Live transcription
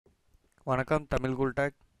வணக்கம் Tamil cool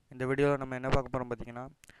take. இந்த வீடியோவில் நம்ம என்ன பார்க்க போகிறோம் பார்த்தீங்கன்னா,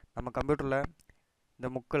 நம்ம கம்ப்யூட்டரில் இந்த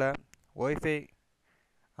முக்கில் ஒய்ஃபை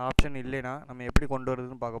ஆப்ஷன் இல்லைன்னா நம்ம எப்படி கொண்டு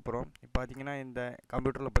வரதுன்னு பார்க்க போகிறோம். இப்போ பார்த்தீங்கன்னா இந்த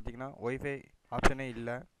கம்ப்யூட்டரில் பார்த்தீங்கன்னா ஒய்ஃபை ஆப்ஷனே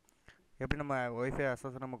இல்லை. எப்படி நம்ம ஒய்ஃபை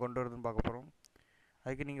அக்சஸ் நம்ம கொண்டு வரதுன்னு பார்க்க போகிறோம்.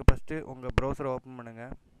 அதுக்கு நீங்கள் ஃபஸ்ட்டு உங்கள் ப்ரௌசரை ஓப்பன்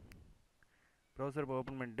பண்ணுங்கள். ப்ரௌசரை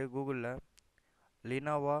ஓப்பன் பண்ணிட்டு கூகுளில்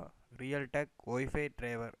லினோவா ரியல்டெக் ஒய்ஃபை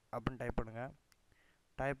டிரைவர் அப்படின்னு டைப் பண்ணுங்கள்.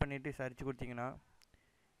 டைப் பண்ணிவிட்டு சர்ச் கொடுத்தீங்கன்னா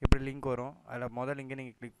இப்படி லிங்க் வரும். அதில் மொதல் லிங்கை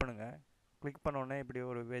நீங்கள் கிளிக் பண்ணுங்கள். கிளிக் பண்ணோடனே இப்படி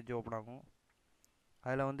ஒரு பேஜ் ஓப்பன் ஆகும்.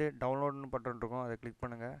 அதில் வந்து டவுன்லோடுன்னு பட்டன் இருக்கும், அதை கிளிக்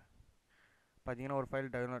பண்ணுங்கள். பார்த்தீங்கன்னா ஒரு ஃபைல்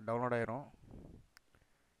டவுன்லோட் ஆயிரும்.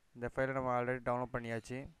 இந்த ஃபைலை நம்ம ஆல்ரெடி டவுன்லோட்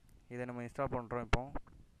பண்ணியாச்சு. இதை நம்ம இன்ஸ்டால் பண்ணுறோம். இப்போ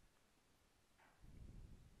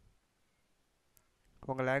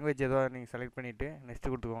உங்கள் லாங்குவேஜ் ஏதோ நீங்கள் செலக்ட் பண்ணிவிட்டு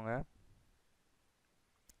நெக்ஸ்ட்டு கொடுத்துக்கோங்க.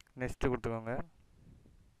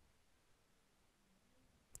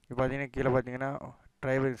 இப்போ பார்த்தீங்கன்னா கீழே பார்த்தீங்கன்னா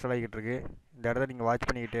டிரைவர் இன்ஸ்டால் ஆகிக்கிட்டு இருக்கு. இந்த இடத்த நீங்கள் வாட்ச்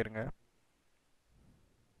பண்ணிக்கிட்டே இருங்க.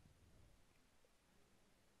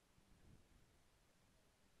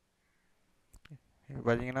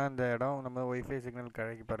 பார்த்தீங்கன்னா இந்த இடம் நம்ம ஒய்ஃபை சிக்னல்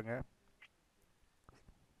கிடைக்கி பாருங்கள்.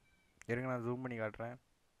 இருங்க, நான் ஜூம் பண்ணி காட்டுறேன்.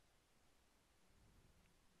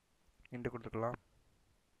 இன்ட்டு கொடுத்துக்கலாம்.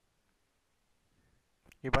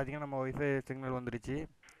 இப்போ பார்த்தீங்கன்னா நம்ம ஒய்ஃபை சிக்னல் வந்துடுச்சு.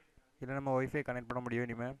 இதில் நம்ம ஒய்ஃபை கனெக்ட் பண்ண முடியும்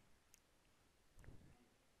இனிமேல்.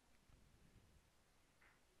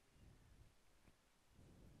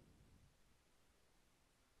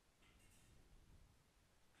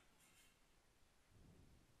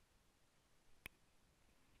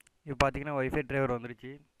 இப்போ பார்த்தீங்கன்னா ஒய்ஃபை டிரைவர் வந்துடுச்சு.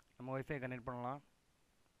 நம்ம ஒய்ஃபை கனெக்ட் பண்ணலாம்.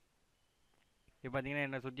 இப்போ பார்த்தீங்கன்னா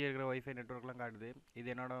என்னை சுற்றி இருக்கிற ஒய்ஃபை நெட்ஒர்க்லாம் காட்டுது.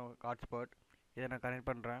 இது என்னோடய ஹாட்ஸ்பாட். இதை நான் கனெக்ட்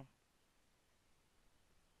பண்ணுறேன்.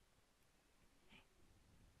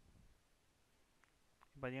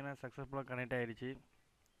 பார்த்தீங்கன்னா சக்ஸஸ்ஃபுல்லாக கனெக்ட் ஆகிடுச்சு.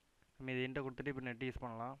 நம்ம இது இன்ட்டை கொடுத்துட்டு இப்போ நெட் யூஸ்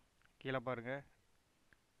பண்ணலாம். கீழே பாருங்கள்,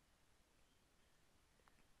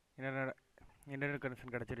 இன்டர்நெட்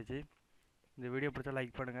கனெக்ஷன் கிடச்சிருச்சு. இந்த வீடியோ பிடிச்சா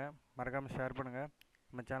லைக் பண்ணுங்கள், மறக்காமல் ஷேர் பண்ணுங்கள்.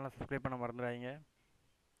 நம்ம சேனலை சப்ஸ்கிரைப் பண்ண மறந்துடாதீங்க.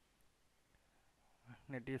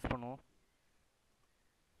 நெட் யூஸ் பண்ணுவோம்.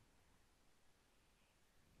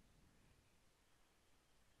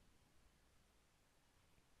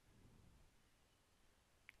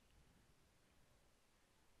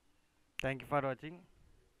 தேங்க்யூ ஃபார் வாட்சிங்.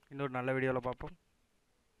 இன்னொரு நல்ல வீடியோவில் பார்ப்போம்.